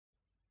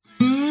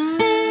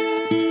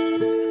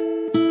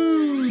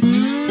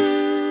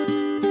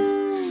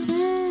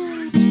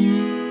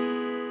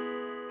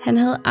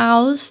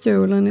arvet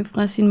støvlerne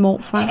fra sin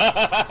morfar.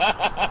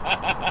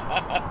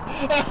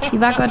 De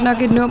var godt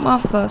nok et nummer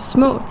for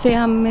små til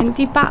ham, men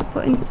de bar på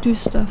en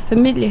dyster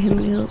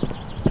familiehemmelighed.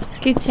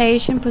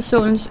 Slitagen på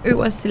sålens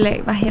øverste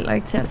lag var heller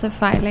ikke til at tage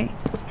fejl af.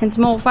 Hans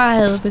morfar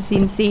havde på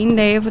sine sene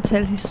dage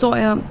fortalt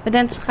historier om,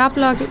 hvordan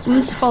traplokke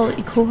udskåret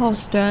i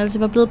kohovsstørrelse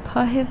var blevet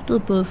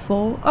påhæftet både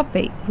for og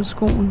bag på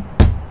skoen.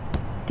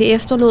 Det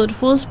efterlod et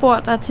fodspor,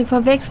 der til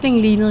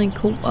forveksling lignede en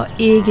ko og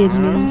ikke et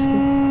menneske.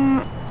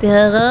 Det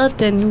havde reddet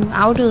den nu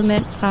afdøde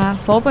mand fra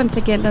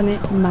forbundsagenterne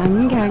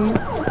mange gange.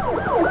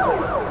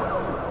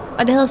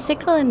 Og det havde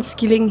sikret en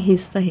skilling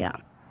hister her.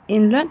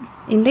 En løn,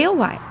 en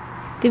levevej.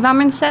 Det var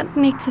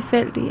minsandten ikke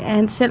tilfældigt, at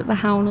han selv var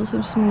havnet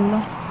som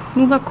smugler.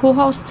 Nu var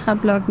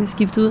kohovstraplokkene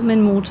skiftet ud med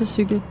en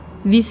motorcykel,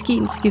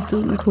 whiskyen skiftet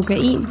ud med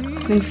kokain,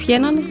 men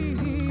fjenderne,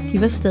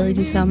 de var stadig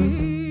de samme.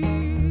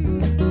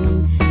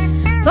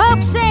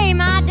 Folks say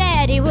my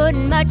daddy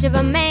wasn't much of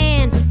a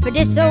man for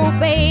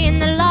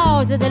disobeying the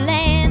laws of the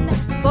land.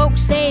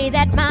 Folks say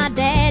that my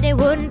daddy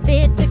wasn't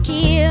fit to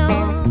kill.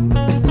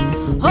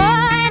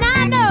 Oh, and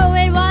I know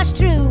it was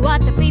true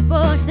what the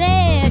people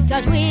said,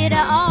 'cause we'd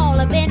all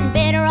have been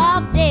better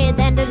off dead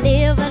than to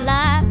live a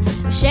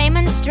life of shame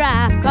and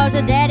strife, 'cause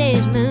of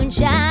daddy's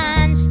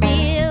moonshine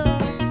still.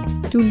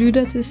 Du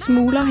lytter til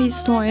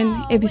Smuglerhistorien,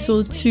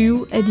 episode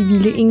 20 af De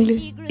Vilde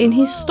Engle. En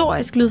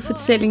historisk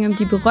lydfortælling om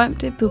de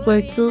berømte,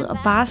 berygtede og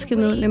barske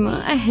medlemmer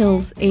af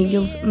Hells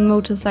Angels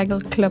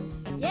Motorcycle Club.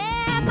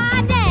 Yeah,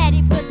 my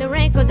daddy put the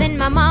wrinkles in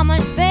my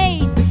mama's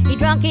face. He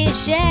drunk his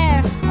share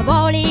of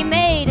all he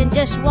made, and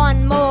just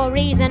one more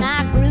reason I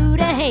grew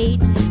to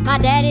hate my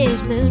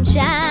daddy's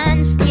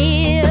moonshine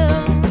still.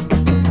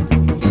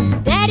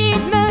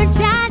 Daddy's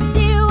moonshine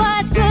still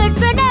was good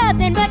for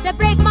nothing but to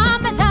break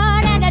mama's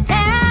heart and to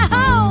tear our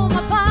home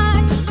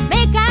apart,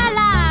 make our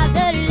lives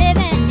a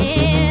living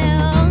hell.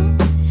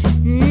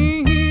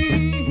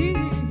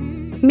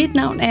 Mit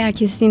navn er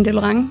Christine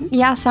Delorang.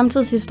 Jeg er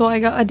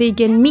samtidshistoriker, og det er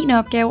igen min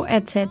opgave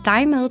at tage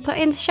dig med på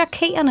en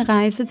chokerende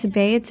rejse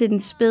tilbage til den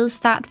spæde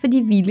start for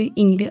De Vilde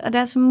Engle og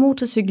deres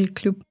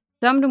motorcykelklub.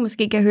 Som du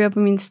måske kan høre på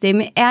min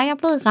stemme, er jeg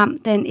blevet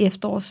ramt af en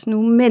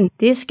efterårssnue, men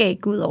det skal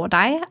ikke gå ud over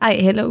dig, ej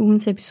heller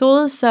ugens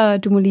episode, så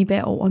du må lige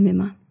bære over med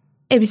mig.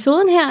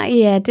 Episoden her,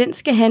 ja, den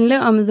skal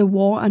handle om The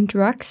War on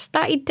Drugs,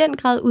 der i den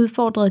grad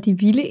udfordrede De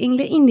Vilde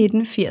Engle i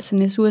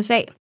 1980'ernes USA.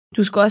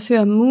 Du skal også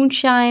høre om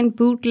moonshine,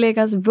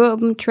 bootleggers,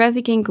 våben,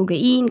 trafficking,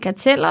 kokain,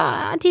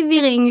 karteller og De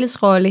Vilde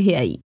Engles rolle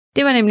heri.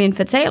 Det var nemlig en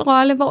fatal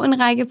rolle, hvor en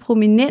række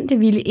prominente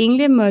vilde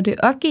engle måtte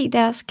opgive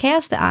deres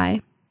kæreste eje,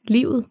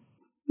 livet.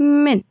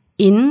 Men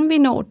inden vi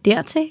når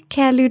dertil,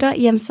 kære lytter,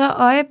 jamen så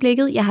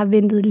øjeblikket, jeg har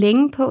ventet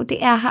længe på,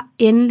 det er her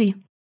endelig.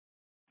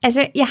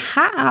 Altså, jeg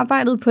har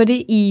arbejdet på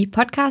det i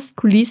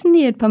podcast-kulissen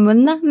i et par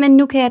måneder, men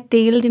nu kan jeg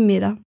dele det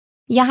med dig.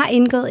 Jeg har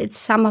indgået et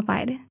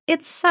samarbejde.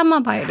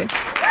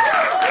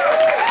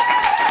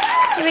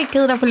 Jeg vil ikke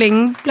kede dig for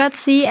længe. Blot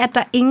sige, at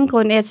der ingen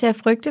grund er til at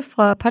frygte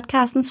for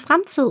podcastens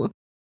fremtid.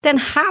 Den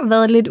har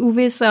været lidt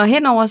uvis, og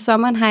hen over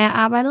sommeren har jeg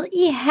arbejdet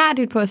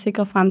ihærdigt på at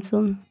sikre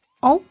fremtiden.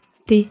 Og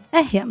det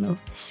er hermed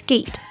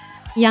sket.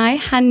 Jeg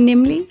har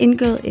nemlig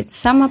indgået et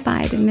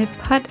samarbejde med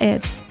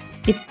PodAds,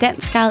 et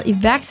danskejet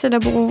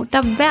iværksætterbureau,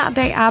 der hver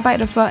dag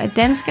arbejder for, at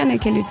danskerne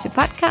kan lytte til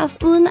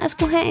podcast, uden at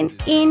skulle have en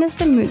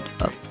eneste mønt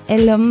op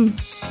af lommen.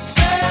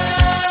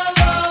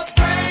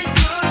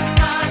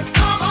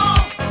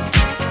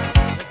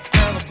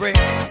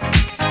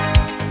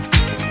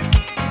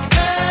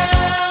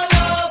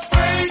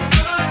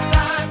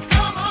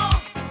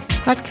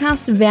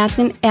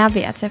 Podcastverdenen er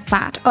ved at tage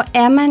fart, og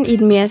er man i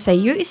den mere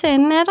seriøse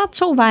ende, er der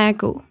 2 veje at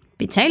gå.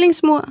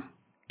 Betalingsmur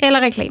eller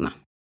reklamer.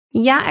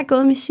 Jeg er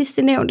gået med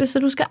sidste nævnte, så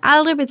du skal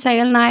aldrig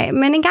betale nej,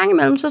 men en gang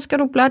imellem, så skal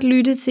du blot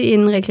lytte til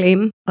en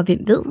reklame. Og hvem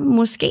ved,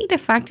 måske det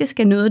faktisk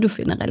er noget, du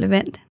finder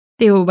relevant.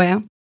 Det håber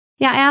jeg.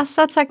 Jeg er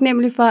så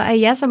taknemmelig for, at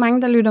I er så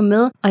mange, der lytter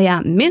med, og jeg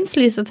er mindst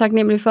lige så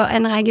taknemmelig for, at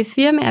en række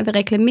firmaer vil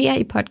reklamere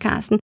i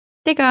podcasten.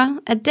 Det gør,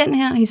 at den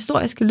her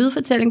historiske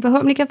lydfortælling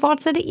forhåbentlig kan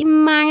fortsætte i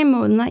mange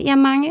måneder, ja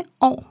mange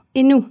år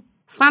endnu.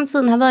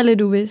 Fremtiden har været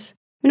lidt uvis.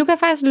 Men nu kan jeg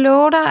faktisk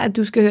love dig, at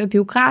du skal høre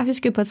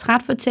biografiske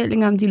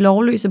portrætfortællinger om de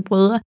lovløse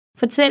brødre,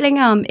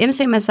 fortællinger om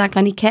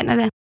MC-massakren i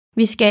Canada.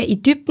 Vi skal i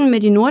dybden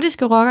med de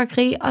nordiske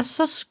rockerkrige, og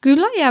så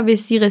skylder jeg,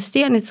 hvis de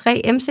resterende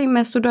 3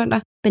 MC-mastodonter,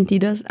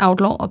 Banditos,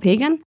 Outlaw og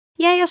Pagan,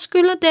 ja, jeg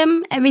skylder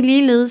dem, at vi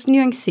ligeledes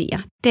nuancerer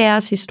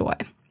deres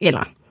historie.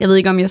 Eller, jeg ved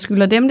ikke, om jeg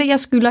skylder dem det, jeg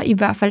skylder i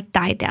hvert fald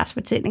dig deres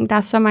fortælling. Der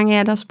er så mange af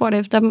jer, der har spurgt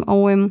efter dem,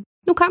 og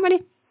nu kommer de.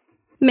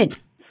 Men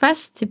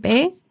først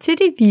tilbage til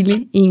De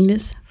Vilde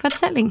Engles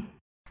fortælling.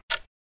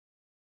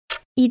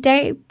 I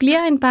dag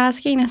bliver en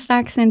barsk en af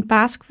slags en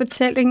barsk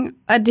fortælling,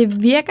 og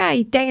det virker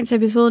i dagens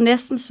episode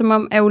næsten som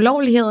om, at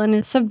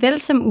ulovlighederne,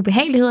 såvel som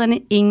ubehagelighederne,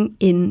 ingen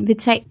ende vil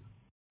tage.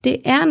 Det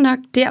er nok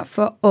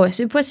derfor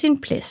også på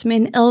sin plads med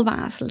en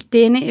advarsel.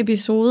 Denne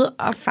episode,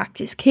 og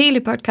faktisk hele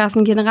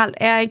podcasten generelt,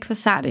 er ikke for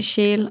sarte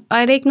sjæle, og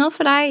er det ikke noget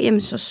for dig,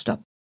 jamen så stop.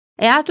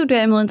 Er du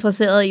derimod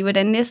interesseret i,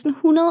 hvordan næsten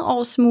 100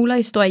 års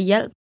smuglerhistorie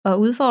hjalp og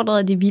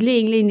udfordrede De Vilde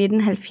Engle i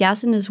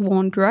 1970'ernes War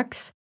on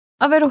Drugs,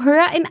 Og vil du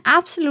høre en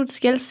absolut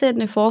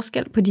skelsættende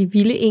forskel på de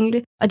vilde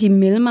engle og de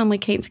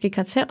mellemamerikanske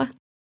karteller?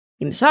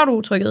 Jamen så har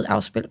du trykket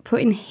afspil på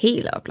en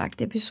helt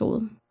oplagt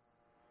episode.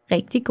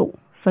 Rigtig god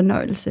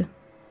fornøjelse.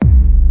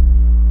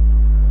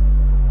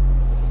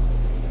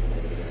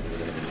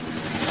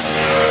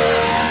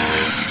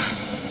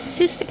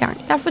 Sidste gang,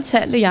 der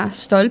fortalte jeg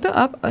stolpe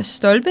op og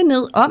stolpe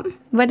ned om,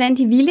 hvordan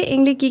de vilde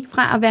engle gik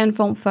fra at være en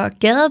form for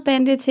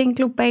gadebande til en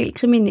global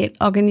kriminel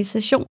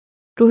organisation.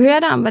 Du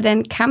hørte om,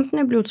 hvordan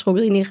kampene blev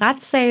trukket ind i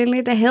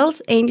retssalene, da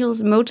Hells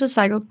Angels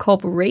Motorcycle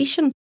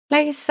Corporation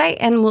lagde sag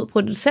an mod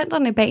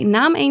producenterne bag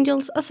Nam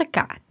Angels og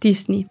sågar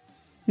Disney.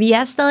 Vi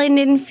er stadig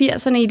i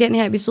 1980'erne i den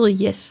her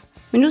episode, yes.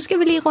 Men nu skal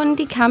vi lige runde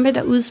de kampe,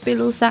 der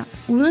udspillede sig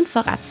uden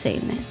for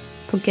retssalene.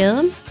 På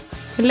gaden,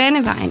 på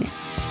landevejene.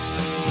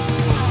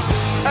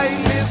 I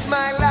live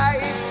my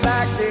life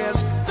like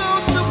there's no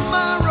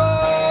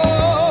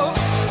tomorrow.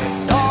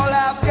 All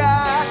I've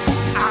got,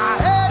 I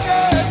had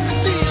to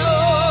steal.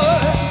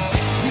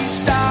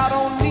 Least I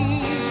don't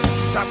need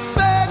to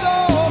beg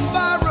or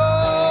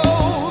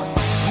borrow.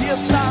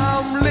 Yes,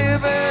 I'm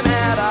living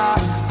at a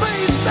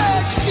pace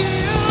that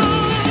kills.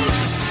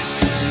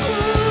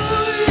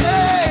 Ooh,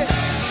 yeah.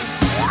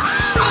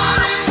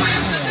 Running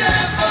with the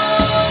devil.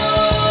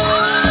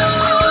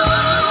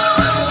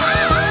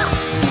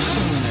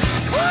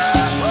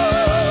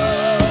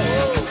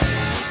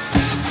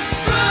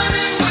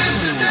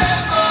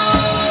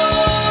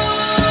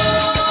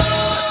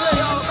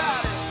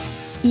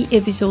 I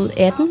episode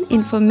 18,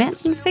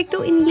 Informanten, fik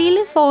du en lille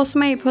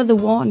forsmag på The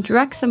War on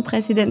Drugs, som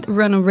præsident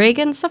Ronald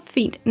Reagan så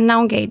fint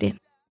navngav det.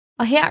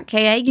 Og her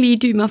kan jeg ikke lige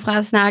dybe mig fra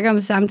at snakke om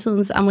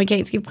samtidens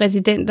amerikanske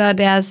præsidenter og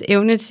deres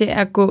evne til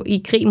at gå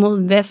i krig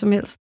mod hvad som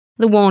helst.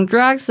 The War on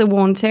Drugs, The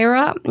War on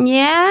Terror,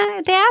 ja,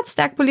 det er et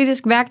stærkt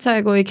politisk værktøj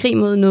at gå i krig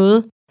mod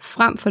noget,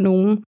 frem for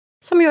nogen,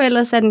 som jo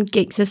ellers er den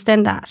gængse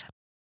standard.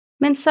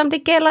 Men som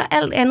det gælder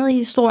alt andet i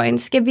historien,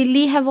 skal vi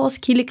lige have vores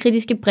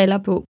kildekritiske briller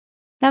på.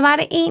 Hvad var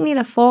det egentlig,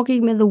 der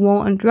foregik med The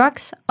War on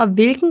Drugs, og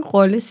hvilken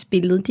rolle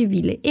spillede de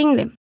vilde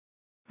engle?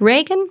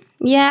 Reagan,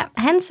 ja,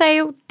 han sagde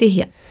jo det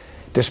her.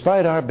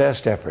 Despite our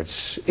best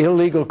efforts,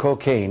 illegal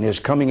cocaine is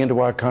coming into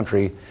our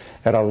country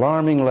at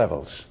alarming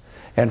levels,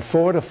 and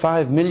 4 to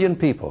 5 million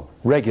people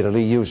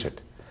regularly use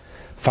it.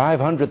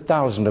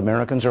 500,000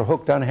 Americans are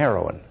hooked on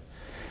heroin.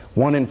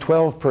 1 in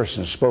 12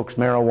 persons smokes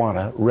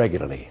marijuana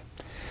regularly.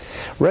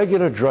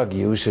 Regular drug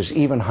use is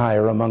even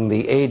higher among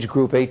the age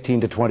group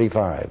 18 to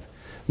 25.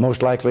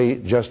 Most likely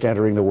just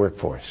entering the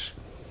workforce.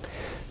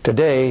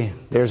 Today,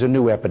 there's a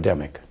new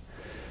epidemic.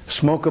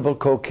 Smokable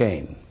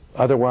cocaine,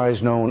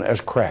 otherwise known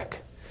as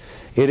crack.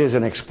 It is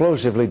an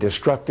explosively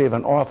destructive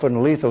and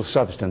often lethal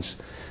substance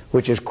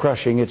which is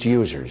crushing its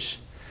users.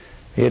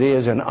 It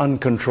is an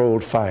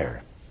uncontrolled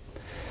fire.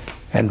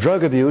 And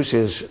drug abuse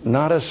is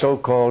not a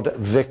so-called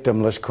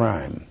victimless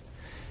crime.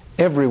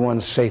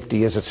 Everyone's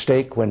safety is at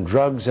stake when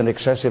drugs and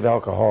excessive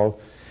alcohol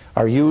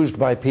are used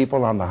by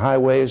people on the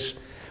highways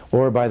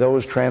or by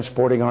those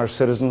transporting our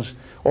citizens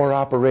or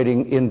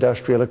operating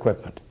industrial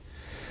equipment.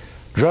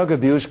 Drug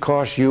abuse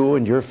costs you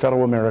and your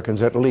fellow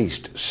Americans at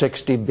least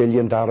 $60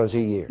 billion a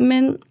year.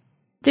 Men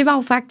det var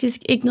jo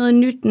faktisk ikke noget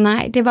nyt,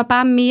 nej. Det var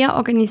bare mere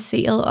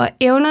organiseret, og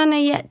evnerne,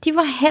 ja, de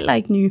var heller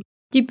ikke nye.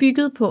 De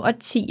byggede på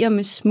årtier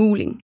med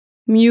smugling.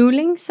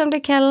 Muling, som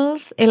det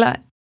kaldes, eller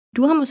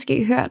du har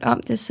måske hørt om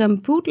det som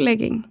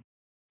bootlegging.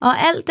 Og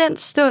al den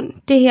stund,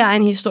 det her er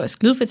en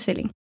historisk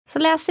lydfortælling, så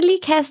lad os lige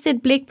kaste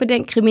et blik på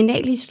den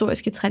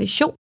kriminalhistoriske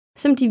tradition,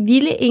 som de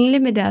vilde engle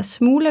med deres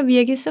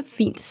smuglervirke så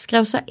fint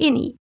skrev sig ind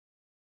i.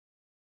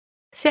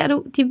 Ser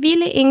du, de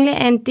vilde engle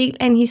er en del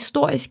af en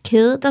historisk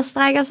kæde, der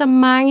strækker sig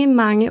mange,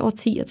 mange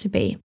årtier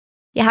tilbage.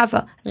 Jeg har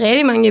for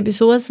rigtig mange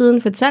episoder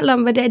siden fortalt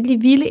om, hvordan de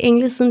vilde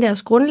engle siden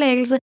deres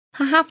grundlæggelse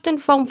har haft en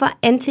form for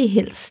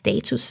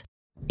anti-helt-status.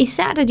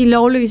 Især da de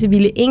lovløse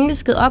vilde engle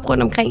skød op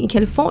rundt omkring i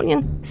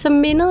Californien, så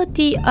mindede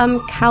de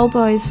om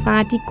cowboys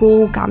fra de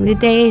gode gamle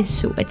dage,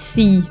 så at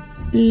sige.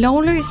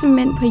 Lovløse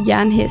mænd på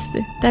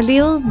jernheste, der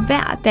levede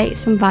hver dag,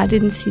 som var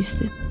det den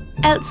sidste.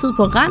 Altid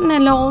på randen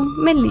af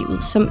loven, med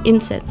livet som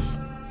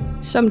indsats.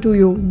 Som du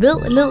jo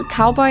ved, led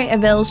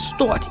cowboy-erhvervet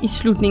stort i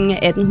slutningen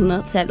af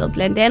 1800-tallet.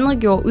 Blandt andet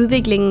gjorde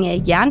udviklingen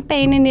af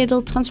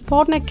jernbanenettet,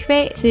 transporten af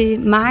kvæg til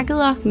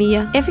markeder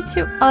mere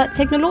effektiv, og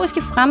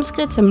teknologiske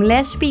fremskridt som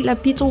lastbiler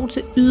bidrog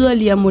til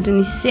yderligere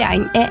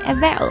modernisering af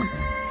erhvervet.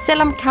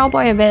 Selvom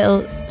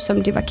cowboy-erhvervet,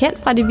 som det var kendt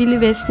fra det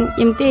vilde vesten,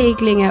 jamen det er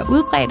ikke længere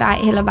udbredt, ej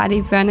heller var det i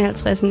 40'erne,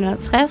 50'erne eller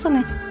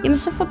 60'erne, jamen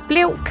så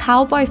forblev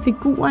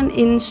cowboy-figuren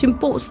en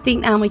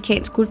symbolsten af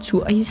amerikansk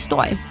kultur og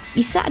historie.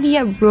 Især de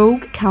her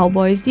rogue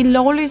cowboys, de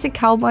lovløse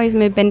cowboys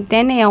med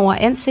bandanaer over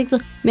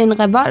ansigtet, med en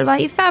revolver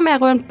i færd med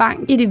at røre en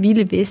bank i det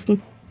vilde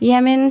vesten.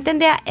 Jamen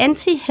den der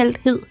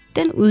anti-helthed,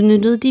 den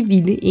udnyttede de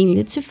vilde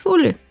engle til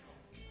fulde.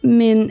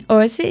 Men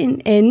også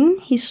en anden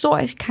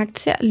historisk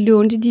karakter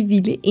lånte de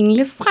vilde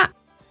engle fra.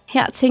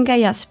 Her tænker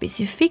jeg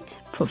specifikt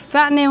på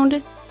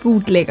førnævnte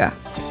bootlegger.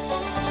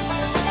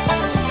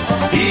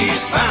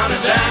 Eastbound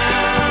and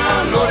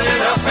down,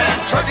 loaded up and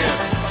trucking.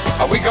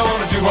 Are we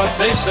gonna do what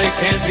they say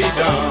can't be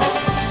done?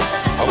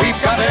 We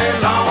got a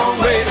long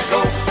way to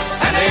go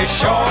and a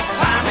short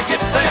time to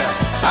get there.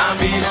 I'm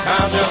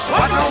eastbound, just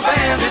watch no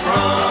bandit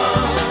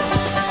run.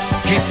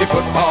 Keep your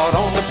foot hard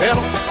on the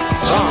pedal,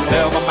 son,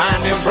 never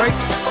mind them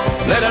brakes.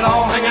 Let it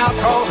all hang out,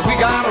 cause we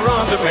got a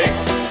run to make.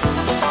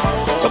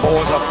 The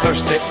boys are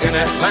thirsty in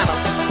Atlanta,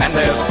 and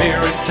there's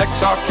beer in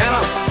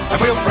Texarkana, and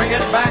we'll bring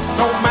it back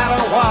no matter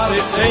what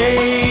it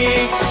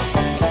takes.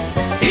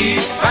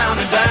 Eastbound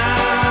and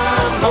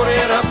down,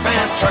 loaded up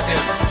and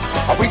trucking.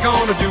 Are we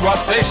gonna do what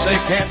they say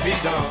can't be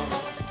done?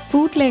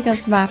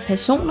 Bootleggers var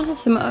personer,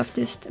 som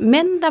oftest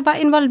mænd, der var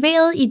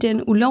involveret i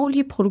den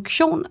ulovlige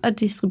produktion og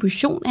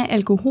distribution af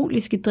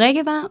alkoholiske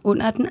drikkevarer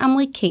under den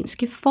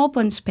amerikanske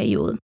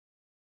forbundsperiode.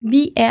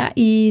 Vi er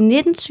i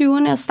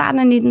 1920'erne og starten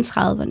af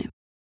 1930'erne.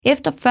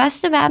 Efter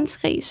 1.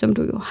 verdenskrig, som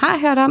du jo har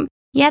hørt om,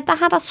 ja, der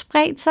har der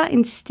spredt sig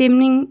en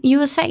stemning i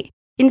USA.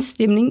 En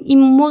stemning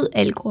imod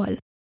alkohol.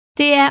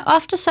 Det er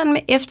ofte sådan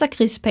med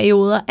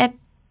efterkrigsperioder, at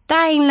der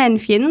er en eller anden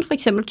fjende,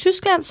 f.eks.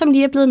 Tyskland, som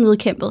lige er blevet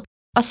nedkæmpet.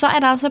 Og så er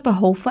der altså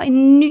behov for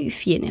en ny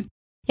fjende.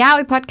 Jeg har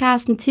jo i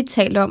podcasten tit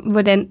talt om,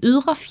 hvordan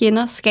ydre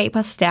fjender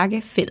skaber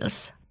stærke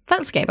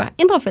fællesskaber,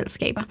 indre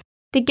fællesskaber.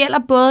 Det gælder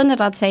både, når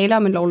der er tale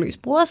om en lovløs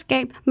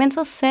broderskab, men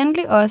så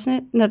sandelig også,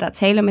 når der er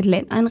tale om et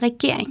land og en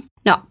regering.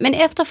 Nå, men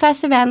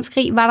efter 1.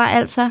 verdenskrig var der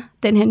altså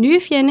den her nye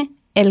fjende,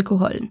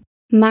 alkoholen.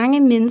 Mange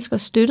mennesker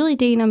støttede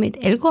ideen om et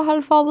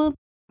alkoholforbud.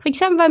 For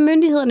eksempel var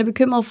myndighederne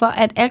bekymrede for,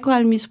 at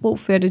alkoholmisbrug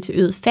førte til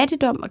øget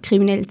fattigdom og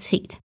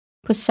kriminalitet.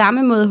 På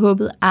samme måde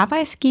håbede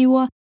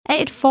arbejdsgivere,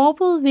 at et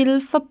forbud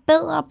ville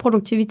forbedre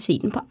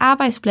produktiviteten på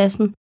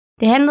arbejdspladsen.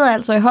 Det handlede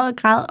altså i høj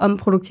grad om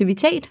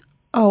produktivitet,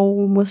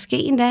 og måske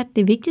endda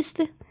det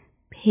vigtigste,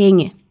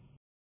 penge.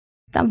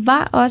 Der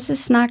var også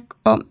snak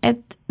om, at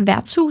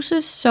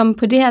værtshuse, som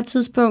på det her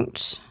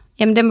tidspunkt,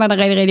 jamen dem var der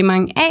rigtig, rigtig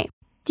mange af,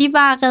 de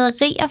var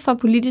rederier for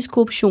politisk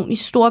korruption i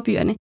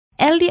storbyerne.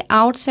 Alle de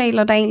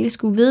aftaler, der egentlig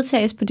skulle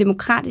vedtages på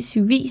demokratisk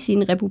vis i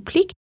en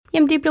republik,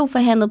 jamen de blev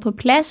forhandlet på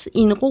plads i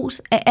en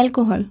rus af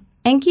alkohol,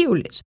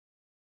 angiveligt.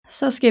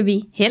 Så skal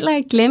vi heller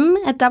ikke glemme,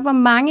 at der var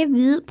mange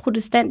hvide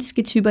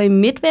protestantiske typer i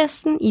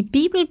Midtvesten, i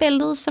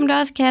Bibelbæltet, som det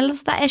også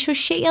kaldes, der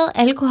associerede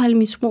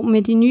alkoholmisbrug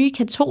med de nye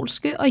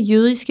katolske og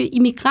jødiske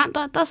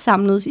immigranter, der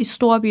samledes i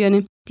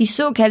storbyerne. De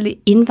såkaldte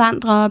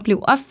indvandrere blev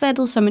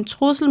opfattet som en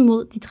trussel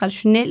mod de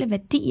traditionelle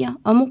værdier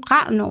og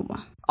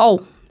moralnormer.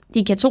 Og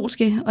de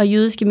katolske og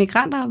jødiske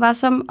migranter var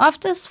som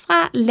oftest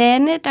fra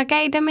lande, der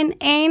gav dem en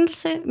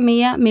anelse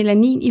mere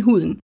melanin i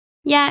huden.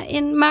 Ja,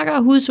 en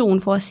mørkere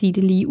hudtone for at sige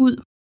det lige ud.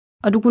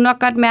 Og du kunne nok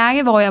godt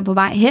mærke, hvor jeg er på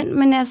vej hen,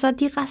 men altså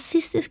de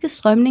racistiske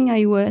strømninger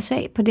i USA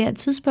på det her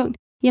tidspunkt,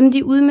 jamen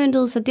de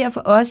udmøntede sig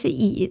derfor også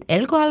i et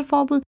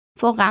alkoholforbud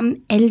for at ramme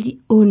alle de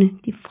onde,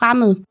 de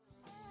fremmede.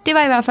 Det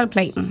var i hvert fald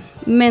planen,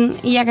 men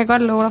jeg kan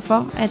godt love dig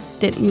for, at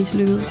den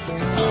mislykkedes.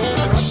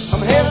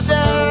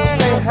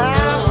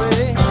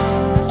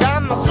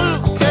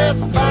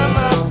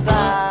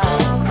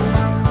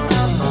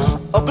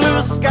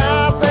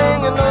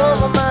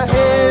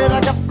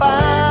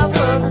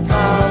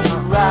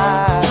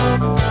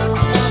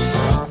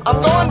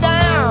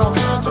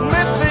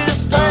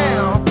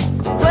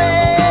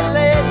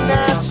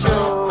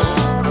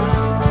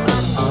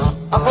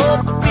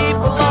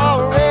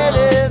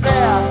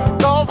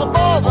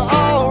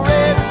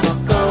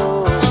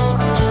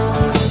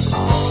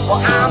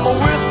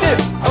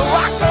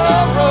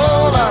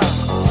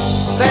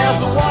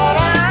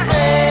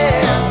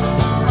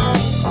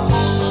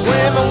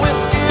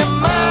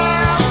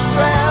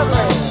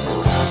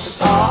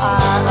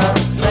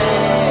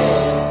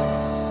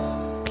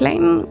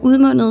 Planen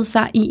udmundede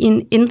sig i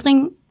en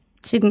ændring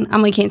til den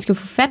amerikanske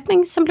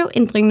forfatning, som blev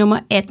ændring nummer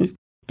 18.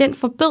 Den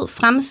forbød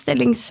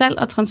fremstilling, salg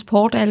og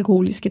transport af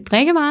alkoholiske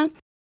drikkevarer.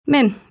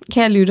 Men,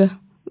 kære lytter,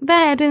 hvad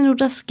er det nu,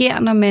 der sker,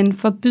 når man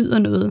forbyder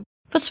noget?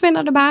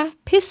 Forsvinder det bare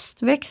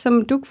pist væk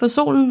som dug for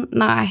solen?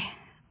 Nej,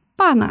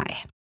 bare nej.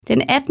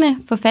 Den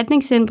 18.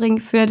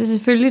 forfatningsændring førte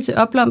selvfølgelig til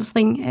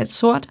opblomstring af et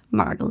sort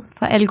marked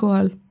for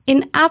alkohol.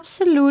 En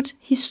absolut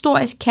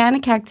historisk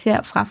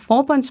kernekarakter fra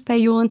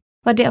forbundsperioden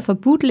var derfor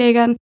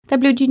bootleggeren, der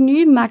blev de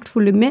nye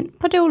magtfulde mænd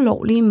på det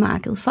ulovlige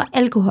marked for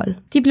alkohol.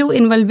 De blev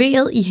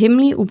involveret i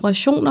hemmelige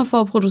operationer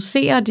for at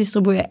producere og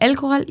distribuere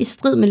alkohol i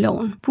strid med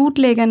loven.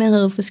 Bootleggerne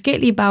havde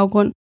forskellige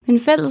baggrund, men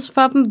fælles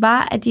for dem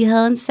var, at de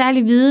havde en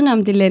særlig viden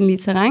om det landlige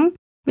terræn,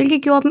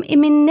 hvilket gjorde dem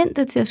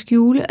eminente til at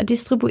skjule og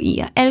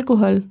distribuere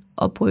alkohol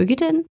og brygge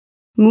den.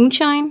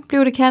 Moonshine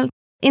blev det kaldt.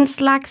 En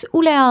slags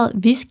ulæret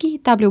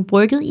whisky, der blev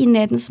brygget i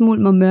nattens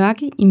mulm og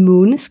mørke i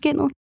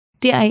måneskinnet,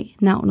 deraf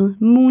navnet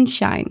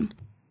Moonshine.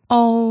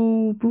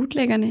 Og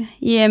bootleggerne,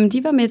 jamen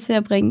de var med til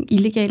at bringe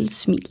illegalt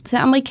smil til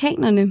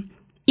amerikanerne.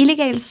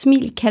 Illegalt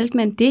smil kaldte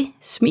man det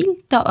smil,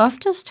 der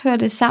oftest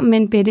hørte sammen med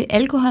en bette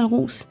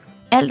alkoholrus,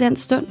 al den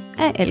stund,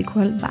 at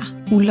alkohol var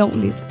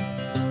ulovligt.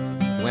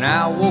 When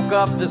I woke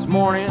up this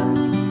morning,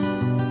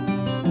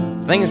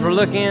 things were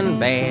looking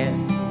bad.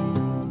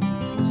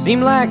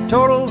 Seemed like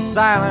total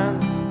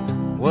silence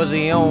was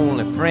the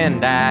only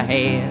friend I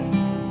had.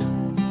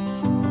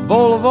 A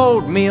bowl of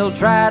oatmeal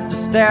tried to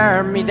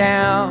stare me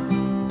down,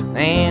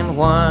 and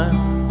one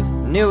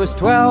And it was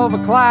 12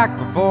 o'clock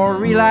before I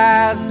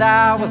realized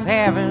I was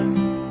having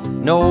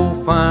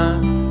no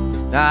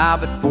fun.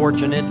 But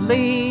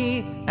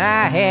fortunately,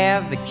 I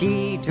have the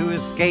key to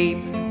escape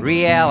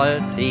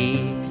reality.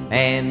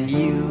 And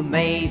you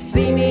may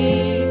see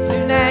me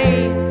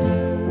tonight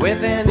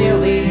with an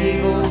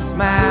illegal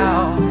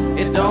smile.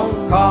 It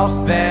don't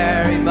cost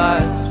very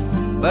much,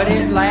 but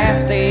it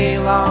lasts a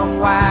long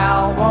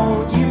while.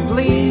 Won't you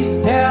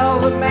please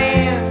tell the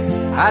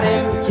man I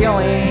didn't kill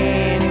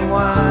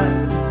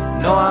anyone?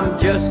 No, I'm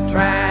just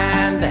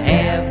trying to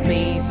have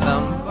me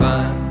some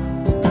fun.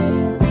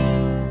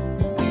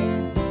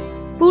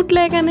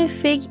 Bootleggerne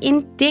fik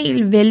en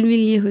del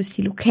velvilje hos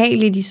de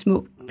lokale i de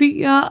små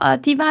byer,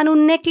 og de var en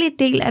unægtelig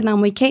del af den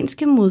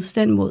amerikanske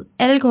modstand mod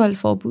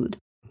alkoholforbuddet.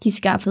 De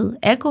skaffede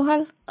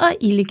alkohol og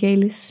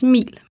illegale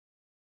smil.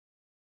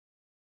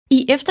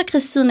 I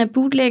efterkrigstiden er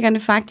bootleggerne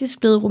faktisk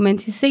blevet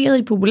romantiseret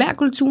i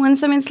populærkulturen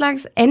som en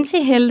slags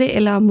antihelte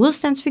eller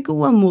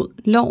modstandsfigurer mod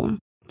loven.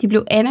 De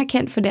blev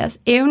anerkendt for deres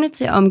evne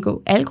til at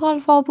omgå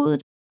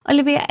alkoholforbuddet og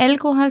levere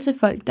alkohol til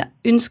folk, der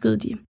ønskede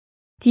det.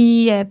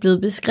 De er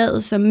blevet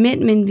beskrevet som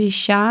mænd med en vis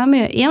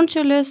charme og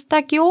eventyrlyst,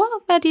 der gjorde,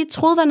 hvad de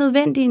troede var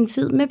nødvendigt i en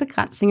tid med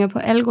begrænsninger på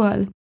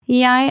alkohol.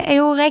 Jeg er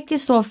jo rigtig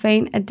stor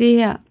fan af det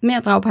her med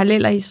at drage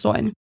paralleller i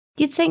historien.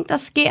 De ting, der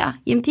sker,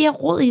 jamen de har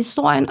rod i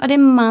historien, og det er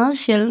meget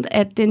sjældent,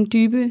 at den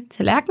dybe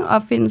tallerken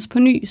opfindes på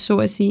ny, så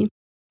at sige.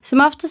 Som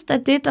oftest er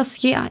det, der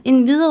sker,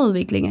 en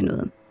videreudvikling af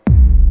noget.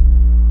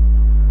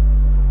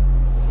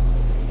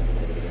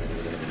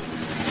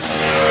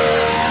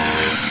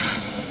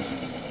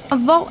 Og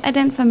hvor er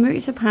den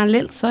famøse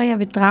parallel, så jeg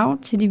vil drage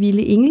til de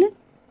vilde engle?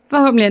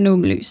 Forhåbentlig er den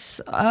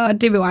åbenløs,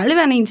 og det vil jo aldrig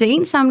være en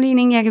en-til-en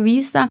sammenligning, jeg kan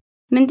vise dig.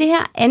 Men de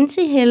her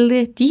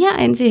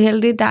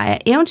antihelte, der er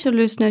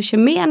eventyrlystne og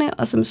charmerende,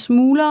 og som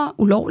smugler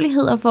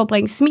ulovligheder for at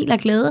bringe smil og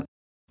glæde,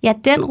 ja,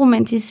 den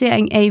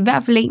romantisering er i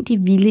hvert fald en, de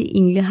vilde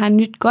engle har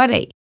nydt godt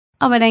af.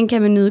 Og hvordan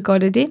kan man nyde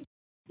godt af det?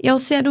 Jo,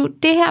 ser du,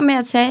 det her med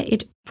at tage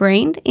et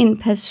brand, en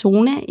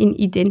persona, en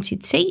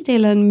identitet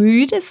eller en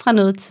myte fra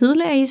noget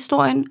tidligere i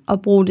historien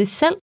og bruge det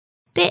selv,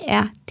 det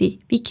er det,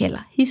 vi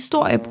kalder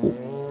historiebrug.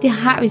 Det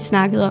har vi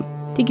snakket om.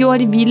 Det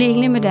gjorde de vilde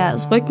engle med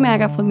deres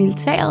rygmærker fra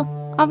militæret,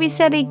 og vi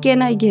ser det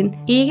igen og igen.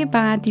 Ikke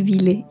bare de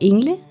vilde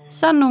engle,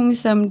 så nogle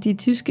som de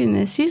tyske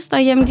nazister,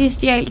 jamen de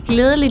stjal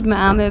glædeligt med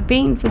arme og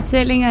ben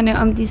fortællingerne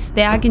om de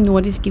stærke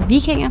nordiske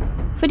vikinger,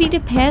 fordi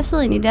det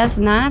passede ind i deres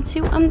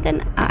narrativ om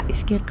den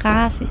ariske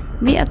race.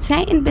 Ved at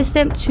tage en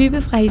bestemt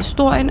type fra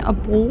historien og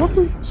bruge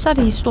den, så er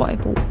det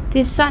historiebrug. Det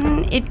er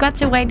sådan et godt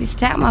teoretisk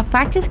term, og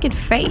faktisk et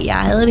fag, jeg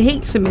havde et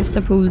helt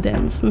semester på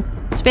uddannelsen.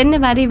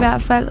 Spændende var det i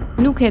hvert fald.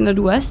 Nu kender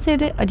du også til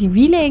det, og de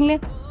vilde engle.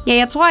 Ja,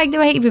 jeg tror ikke, det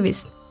var helt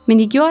bevidst. Men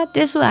de gjorde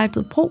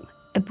desudagtet brug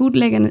af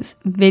bootleggernes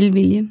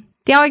velvilje.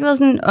 Det har jo ikke været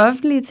sådan en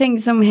offentlig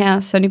ting, som her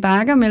Sonny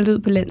Barker meldte ud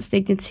på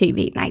landsdækkende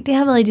tv. Nej, det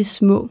har været i det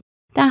små.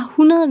 Der er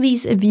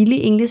hundredvis af vilde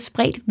engle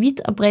spredt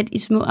vidt og bredt i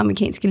små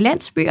amerikanske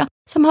landsbyer,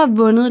 som har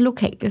vundet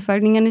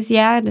lokalbefolkningernes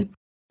hjerte.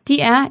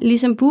 De er,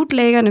 ligesom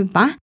bootleggerne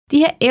var, de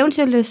her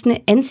eventyrlystne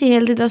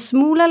antihelte, der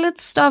smugler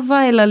lidt stoffer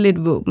eller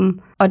lidt våben.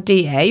 Og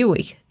det er jo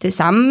ikke det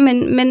samme,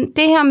 men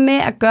det her med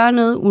at gøre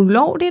noget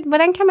ulovligt,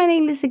 hvordan kan man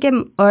egentlig se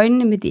gennem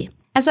øjnene med det?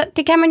 Altså,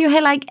 det kan man jo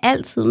heller ikke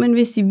altid, men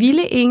hvis de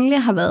vilde engle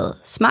har været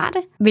smarte,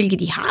 hvilket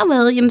de har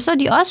været, jamen så har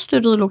de også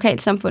støttet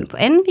lokalsamfund på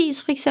anden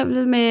vis, f.eks.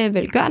 med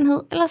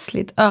velgørenhed eller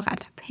slet og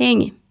ret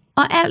penge.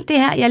 Og alt det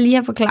her, jeg lige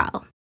har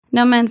forklaret.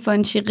 Når man får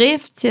en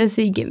sheriff til at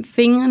se igennem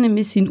fingrene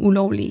med sin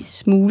ulovlige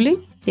smugling,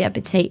 ved at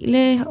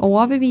betale,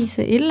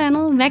 overbevise et eller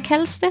andet, hvad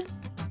kaldes det?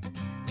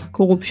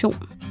 Korruption.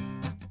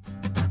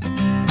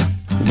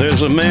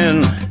 There's a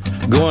man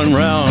going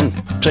round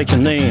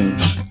taking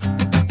names.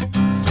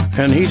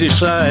 And he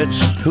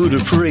decides who to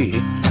free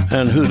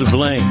and who to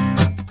blame.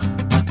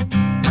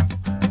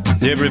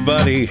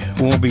 Everybody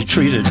won't be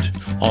treated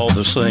all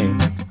the same.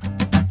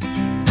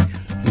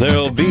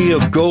 There'll be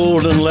a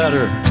golden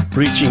ladder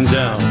reaching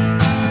down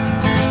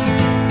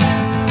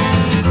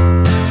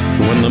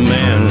when the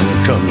man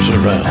comes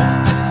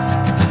around.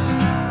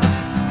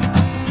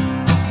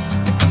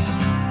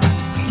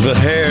 The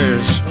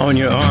hairs on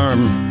your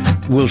arm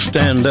will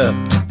stand up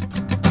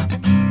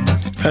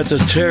at the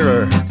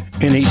terror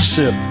in each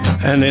sip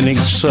and in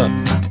each sup.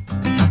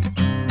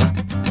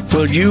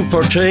 Will you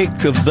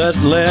partake of that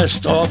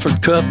last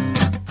offered cup,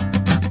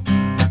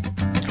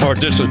 or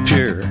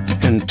disappear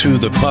into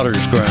the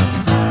potter's ground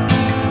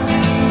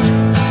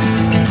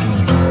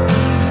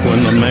when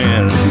the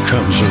man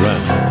comes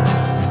around?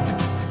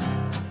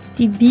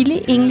 De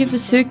vilde engle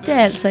forsøgte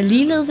altså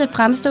ligeledes at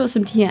fremstå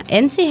som de her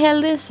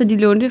antihelte, så de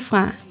lånte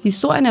fra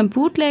historien om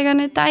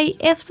bootleggerne, der i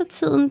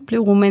eftertiden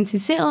blev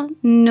romantiseret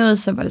noget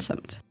så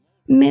voldsomt.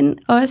 Men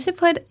også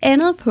på et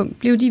andet punkt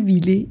blev de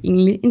vilde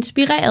engle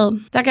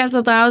inspireret. Der kan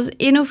altså drages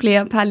endnu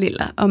flere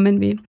paralleller, om man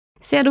vil.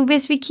 Ser du,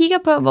 hvis vi kigger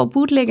på, hvor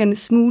bootleggerne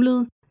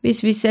smuglede,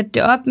 hvis vi sætter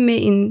det op med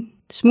en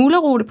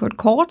smuglerrute på et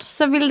kort,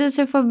 så ville det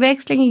til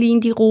forveksling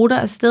ligne de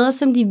ruter og steder,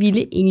 som de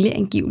vilde engle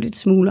angiveligt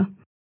smugler.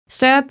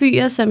 Større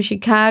byer som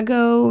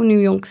Chicago, New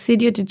York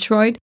City og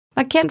Detroit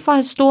var kendt for at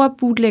have store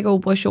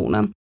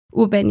bootleggeroperationer.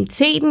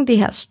 Urbaniteten, det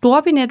her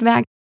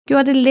storbynetværk,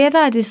 gjorde det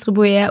lettere at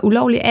distribuere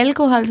ulovlig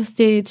alkohol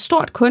til et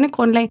stort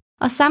kundegrundlag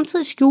og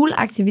samtidig skjule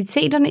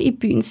aktiviteterne i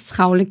byens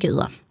travle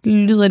gader.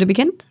 Lyder det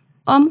bekendt?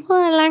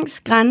 Områder langs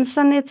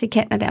grænserne til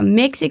Canada og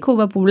Mexico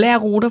var populære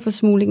ruter for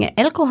smugling af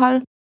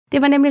alkohol.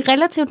 Det var nemlig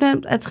relativt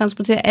nemt at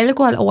transportere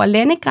alkohol over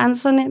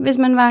landegrænserne, hvis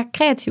man var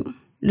kreativ.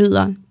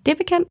 Lyder det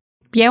bekendt?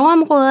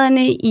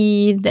 Bjergeområderne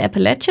i The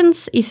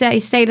Appalachians, især i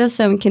stater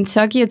som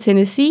Kentucky og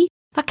Tennessee,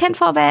 var kendt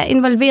for at være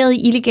involveret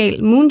i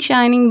illegal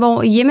moonshining,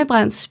 hvor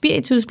hjemmebrændt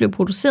spiritus blev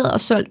produceret og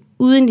solgt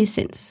uden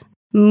licens.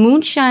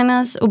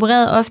 Moonshiners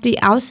opererede ofte i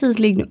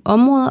afsidesliggende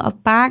områder og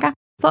bakker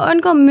for at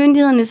undgå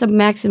myndighedernes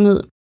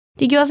opmærksomhed.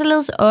 De gjorde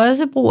således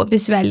også brug af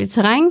besværligt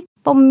terræn,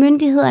 hvor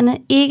myndighederne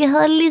ikke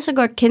havde lige så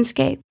godt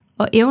kendskab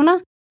og evner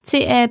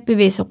til at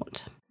bevæge sig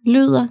rundt.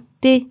 Lyder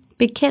det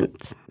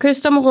bekendt?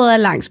 Kystområder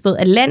langs både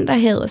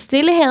Atlanterhavet og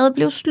Stillehavet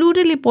blev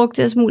slutteligt brugt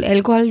til at smugle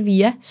alkohol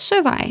via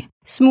søveje.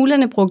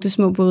 Smuglerne brugte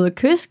små både og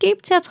kystskib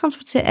til at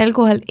transportere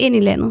alkohol ind i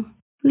landet.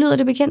 Lyder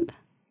det bekendt?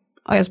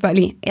 Og jeg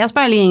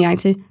spørger lige en gang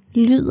til.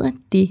 Lyder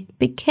det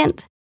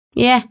bekendt?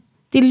 Ja,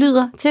 det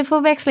lyder til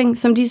forveksling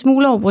som de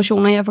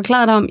smugleroperationer, jeg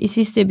forklarede om i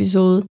sidste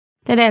episode,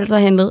 da det altså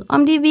handlede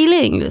om de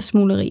vilde engles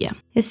smuglerier.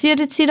 Jeg siger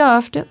det tit og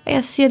ofte, og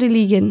jeg siger det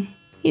lige igen.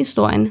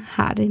 Historien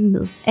har det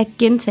med at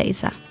gentage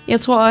sig.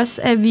 Jeg tror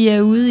også, at vi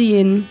er ude i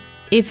en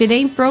if it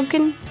ain't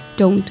broken,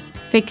 don't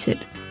fix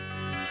it.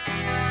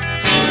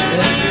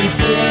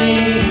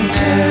 Everything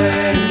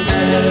turn,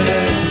 turn,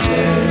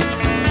 turn.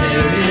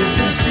 There is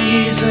a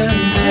season,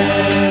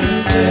 turn,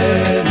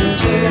 turn,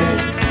 turn.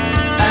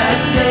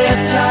 And a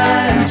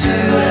time to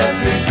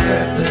every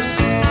purpose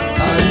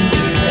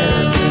under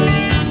heaven.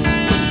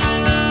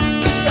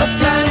 A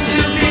time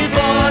to be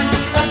born,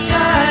 a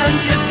time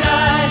to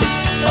die,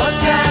 a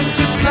time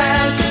to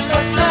plant,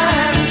 a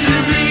time to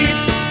reap,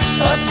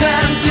 a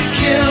time to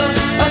kill,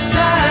 a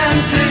time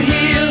to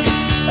heal,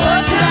 a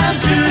time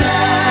to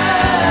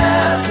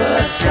laugh,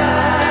 a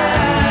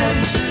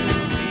time to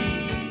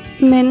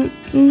be. Men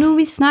nu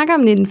vi snakker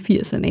om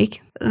 1980'erne,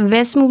 ikke?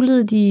 Hvad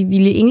smuglede de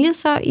vilde engle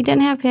så i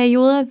den her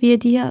periode via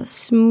de her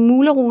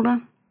smugleruter?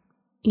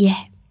 Ja,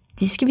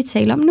 det skal vi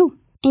tale om nu.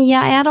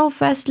 Jeg er dog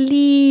først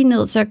lige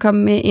nødt til at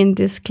komme med en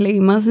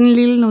disclaimer, sådan en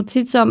lille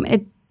notits om, at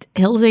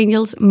Hells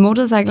Angels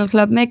Motorcycle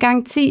Club med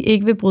garanti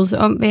ikke vil bryde sig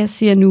om, hvad jeg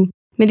siger nu.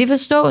 Men det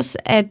forstås,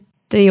 at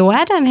det jo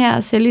er den her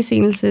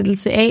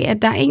selviscenesættelse af,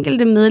 at der er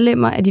enkelte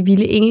medlemmer af de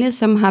vilde engle,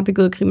 som har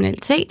begået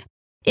kriminalitet.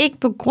 Ikke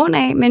på grund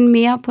af, men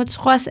mere på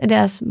trods af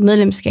deres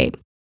medlemskab.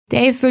 Det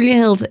er ifølge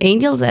Hells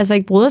Angels altså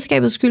ikke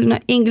broderskabets skyld, når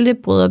enkelte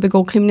brødre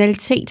begår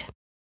kriminalitet.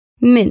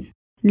 Men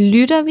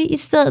lytter vi i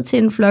stedet til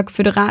en flok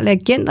føderale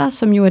agenter,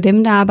 som jo er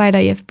dem, der arbejder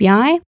i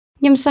FBI,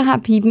 jamen så har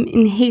pipen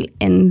en helt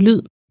anden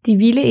lyd. De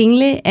vilde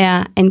engle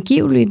er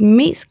angiveligt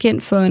mest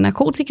kendt for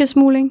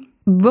narkotikasmugling,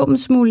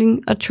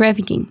 våbensmugling og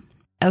trafficking.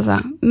 Altså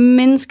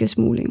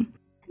menneskesmugling.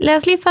 Lad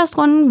os lige først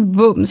runde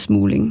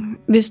våbensmugling.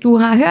 Hvis du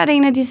har hørt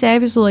en af de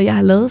serieepisoder, jeg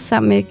har lavet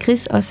sammen med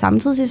Chris og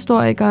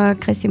samtidshistoriker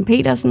Christian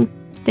Petersen,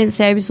 den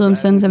serieepisode om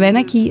Sons of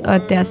Anarchy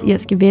og deres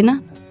irske venner,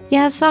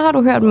 ja, så har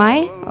du hørt mig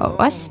og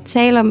også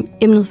tale om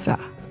emnet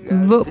før.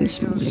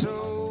 Våbensmugling.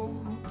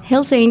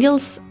 Hells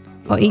Angels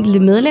og enkelte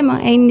medlemmer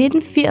er i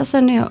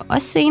 1980'erne og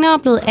også senere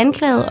blevet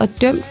anklaget og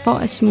dømt for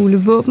at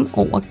smugle våben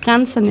over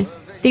grænserne.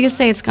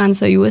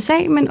 Delstatsgrænser i USA,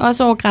 men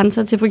også over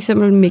grænser til f.eks.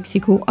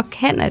 Mexico og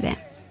Canada.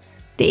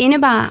 Det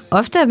indebar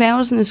ofte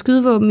erhvervelsen af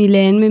skydevåben i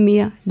lande med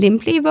mere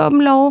lempelige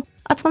våbenlove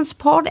og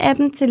transport af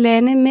dem til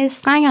lande med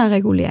strengere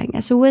regulering,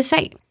 altså USA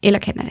eller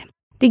Canada.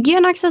 Det giver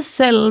nok sig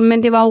selv,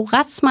 men det var jo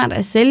ret smart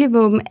at sælge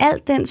våben,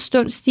 alt den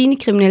stund stigende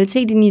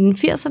kriminalitet i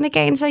 1980'erne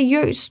gav en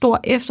seriøs stor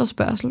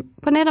efterspørgsel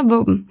på netop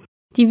våben.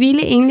 De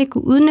vilde engle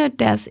kunne udnytte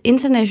deres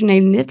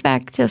internationale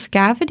netværk til at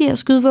skaffe de her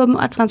skydevåben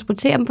og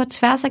transportere dem på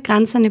tværs af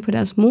grænserne på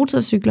deres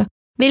motorcykler,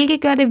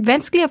 hvilket gør det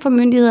vanskeligere for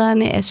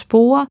myndighederne at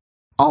spore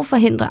og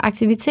forhindre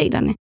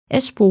aktiviteterne,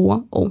 at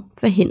spore og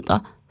forhindre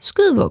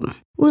skydevåben.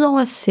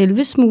 Udover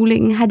selve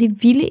smuglingen har de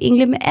vilde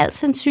engle med al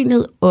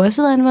sandsynlighed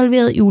også været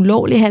involveret i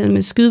ulovlig handel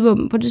med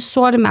skydevåben på det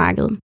sorte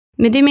marked.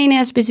 Men det mener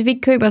jeg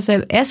specifikt køber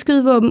selv af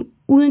skydevåben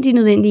uden de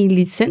nødvendige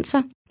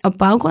licenser og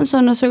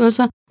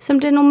baggrundsundersøgelser, som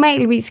det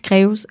normalvis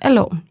kræves af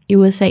loven i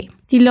USA.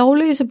 De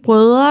lovløse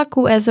brødre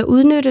kunne altså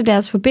udnytte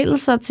deres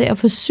forbindelser til at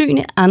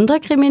forsyne andre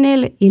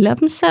kriminelle eller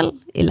dem selv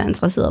eller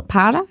interesserede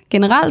parter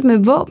generelt med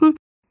våben.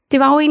 Det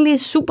var jo egentlig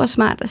super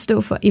smart at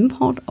stå for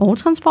import og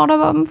transport af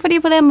våben, fordi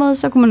på den måde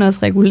så kunne man også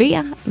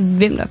regulere,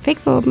 hvem der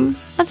fik våben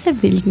og til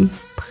hvilken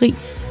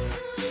pris.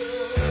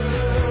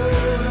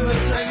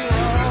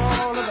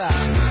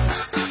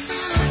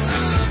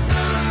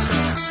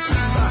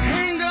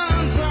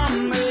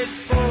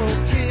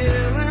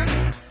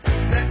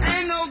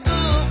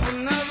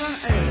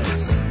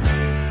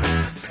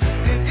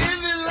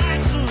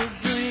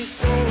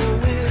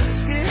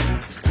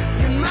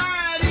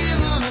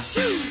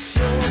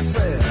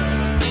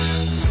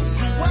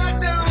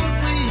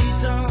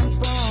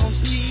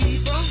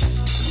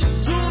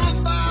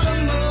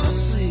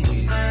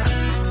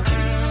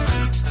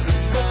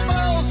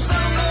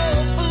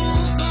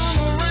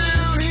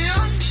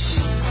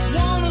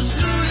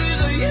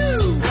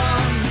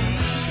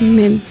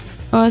 Men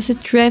også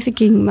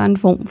trafficking var en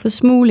form for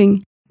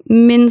smugling.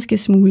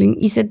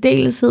 Menneskesmugling. I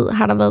særdeleshed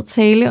har der været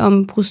tale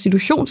om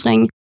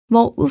prostitutionsringe,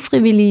 hvor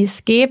ufrivillige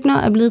skæbner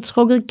er blevet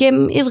trukket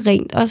gennem et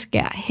rent og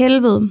skær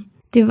helvede.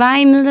 Det var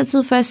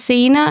imidlertid først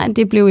senere, at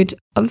det blev et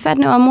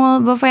omfattende område,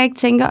 hvorfor jeg ikke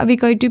tænker, at vi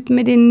går i dybden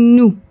med det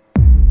nu.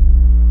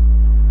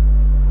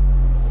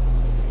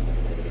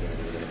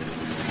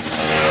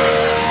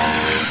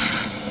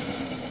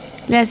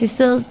 Lad os i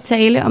stedet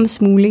tale om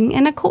smugling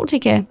af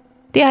narkotika.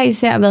 Det har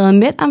især været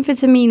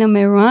metamfetamin og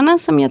marijuana,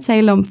 som jeg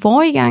talte om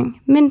forrige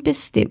gang, men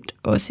bestemt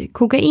også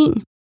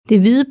kokain. Det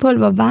hvide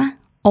pulver var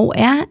og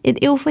er et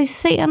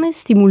euforiserende,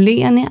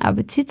 stimulerende,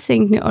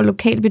 appetitsænkende og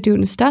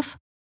lokalbedøvende stof,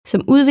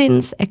 som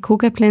udvindes af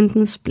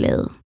kokaplantens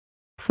blade.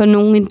 For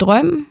nogle en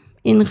drøm,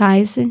 en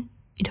rejse,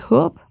 et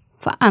håb,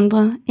 for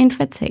andre en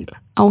fatal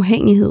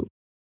afhængighed.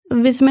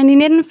 Hvis man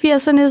i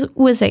 1980'ernes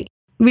USA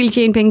ville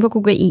tjene penge på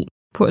kokain,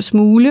 på at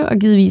smugle og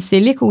givetvis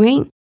sælge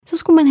kokain, så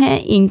skulle man have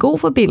en god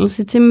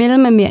forbindelse til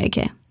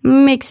Mellemamerika,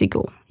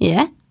 Mexico,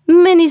 ja,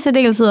 men i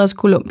særdeleshed også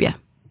Colombia.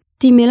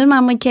 De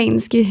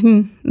mellemamerikanske,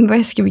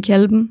 hvad skal vi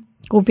kalde dem,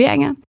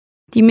 grupperinger.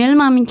 De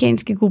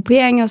mellemamerikanske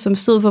grupperinger, som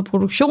stod for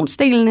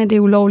produktionsdelen af det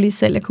ulovlige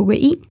salg af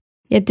kokain,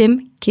 ja,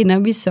 dem kender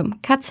vi som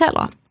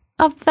karteller.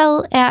 Og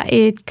hvad er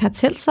et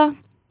kartel så?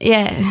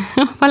 Ja,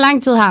 hvor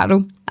lang tid har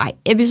du? Nej,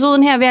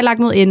 episoden her er ved at lagt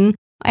mod enden.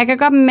 Og jeg kan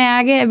godt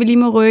mærke, at vi lige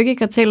må rykke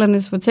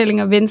kartellernes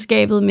fortælling og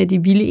venskabet med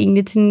de vilde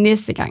engle til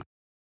næste gang.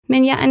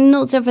 Men jeg er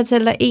nødt til at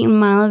fortælle dig en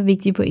meget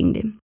vigtig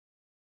pointe.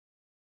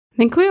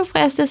 Man kunne jo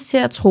fristes til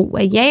at tro,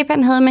 at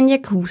Japan havde man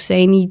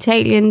Yakuzaen, i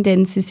Italien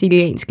den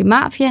sicilianske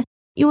mafia,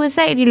 i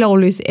USA de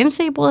lovløse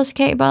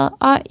MC-broderskaber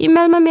og i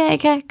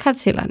Mellemamerika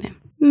kartellerne.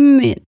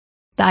 Men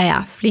der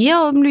er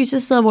flere åbenlyse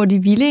steder, hvor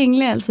de vilde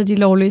engle, altså de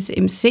lovløse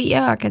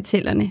MC'er og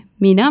kartellerne,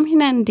 minder om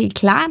hinanden. Det er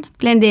klart,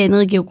 blandt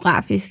andet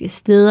geografiske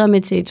steder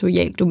med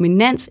territorial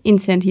dominans,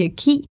 internt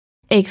hierarki,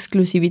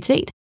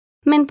 eksklusivitet.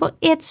 Men på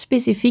et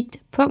specifikt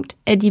punkt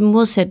er de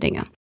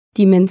modsætninger.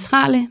 De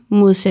mentrale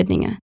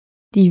modsætninger.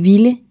 De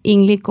vilde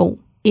engle går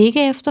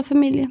ikke efter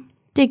familie.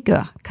 Det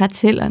gør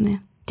kartellerne.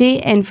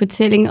 Det er en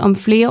fortælling om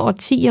flere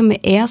årtier med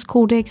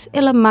æreskodex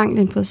eller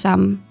manglen på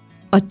samme.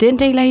 Og den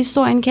del af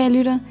historien, kære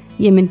lytter,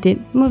 jamen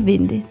den må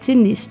vente til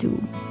næste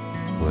uge.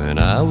 When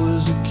I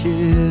was a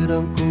kid,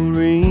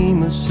 Uncle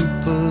Remus, he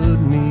put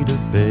me to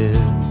bed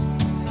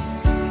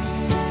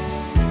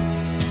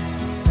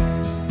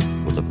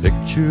with a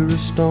picture of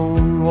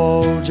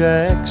Stonewall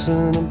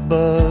Jackson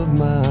above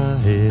my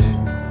head.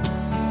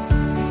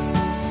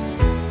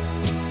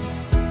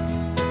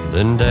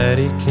 Then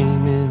Daddy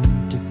came in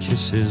to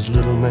kiss his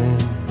little man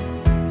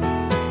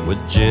with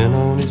gin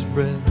on his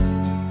breath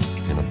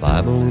and a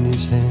Bible in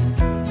his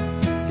hand.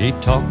 He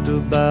talked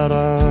about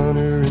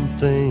honor and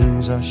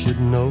things I should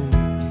know.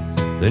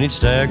 Then he'd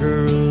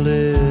stagger a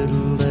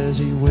little as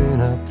he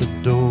went out the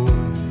door.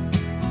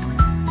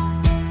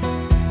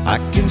 I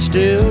can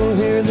still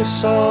hear the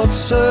soft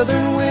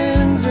southern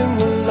winds in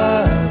the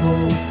live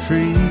oak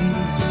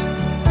trees,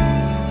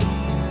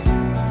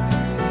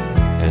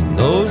 and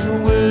those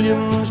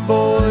Williams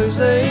boys,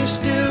 they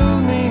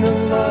still mean a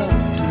lot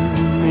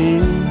to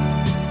me.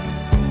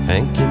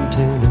 Hank in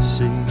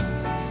Tennessee.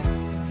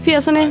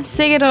 80'erne,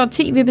 sikkert år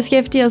 10, vi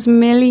beskæftiger os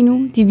med lige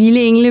nu. De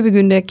vilde engle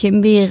begyndte at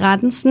kæmpe i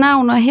rettens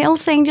navn, og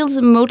Hells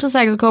Angels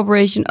Motorcycle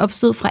Corporation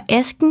opstod fra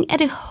asken af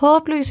det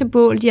håbløse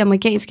bål, de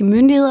amerikanske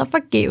myndigheder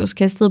forgæves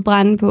kastede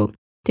branden på.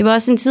 Det var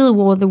også en tid,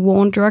 hvor The War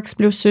on Drugs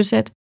blev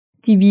søsat.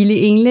 De vilde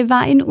engle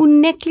var en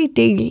unægtelig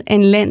del af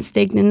en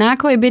landsdækkende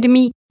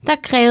narkoepidemi, der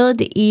krævede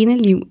det ene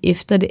liv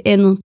efter det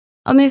andet.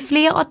 Og med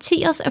flere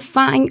årtiers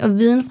erfaring og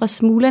viden fra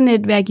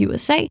smuglernetværk i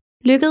USA,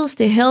 lykkedes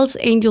det Hells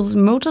Angels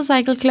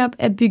Motorcycle Club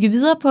at bygge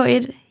videre på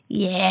et,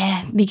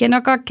 vi kan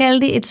nok godt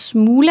kalde det et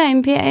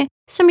smuglerimperie,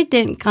 som i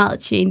den grad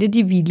tjente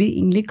de vilde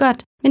engle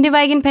godt. Men det var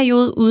ikke en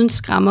periode uden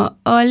skrammer,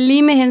 og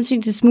lige med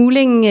hensyn til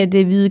smuglingen af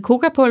det hvide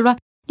kokapulver,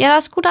 der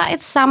skulle der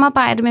et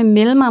samarbejde med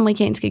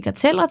mellemamerikanske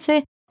karteller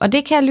til, og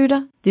det, kære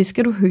lytter, det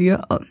skal du høre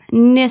om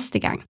næste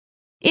gang.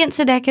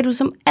 Indtil da kan du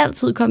som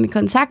altid komme i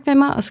kontakt med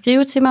mig og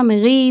skrive til mig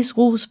med ris,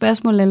 ros,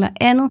 spørgsmål eller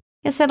andet.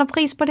 Jeg sætter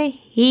pris på det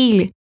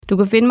hele. Du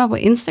kan finde mig på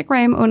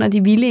Instagram under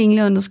de vilde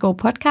engle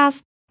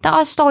 _podcast, der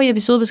også står i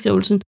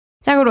episodebeskrivelsen.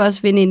 Der kan du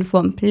også finde info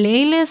om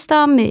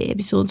playlister med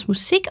episodens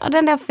musik og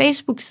den der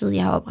Facebook-side,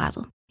 jeg har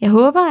oprettet. Jeg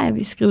håber, at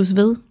vi skrives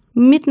ved.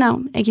 Mit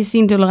navn er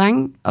Christine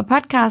Dolorang, og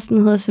podcasten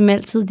hedder som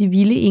altid De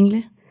Vilde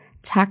Engle.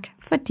 Tak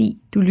fordi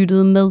du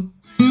lyttede med.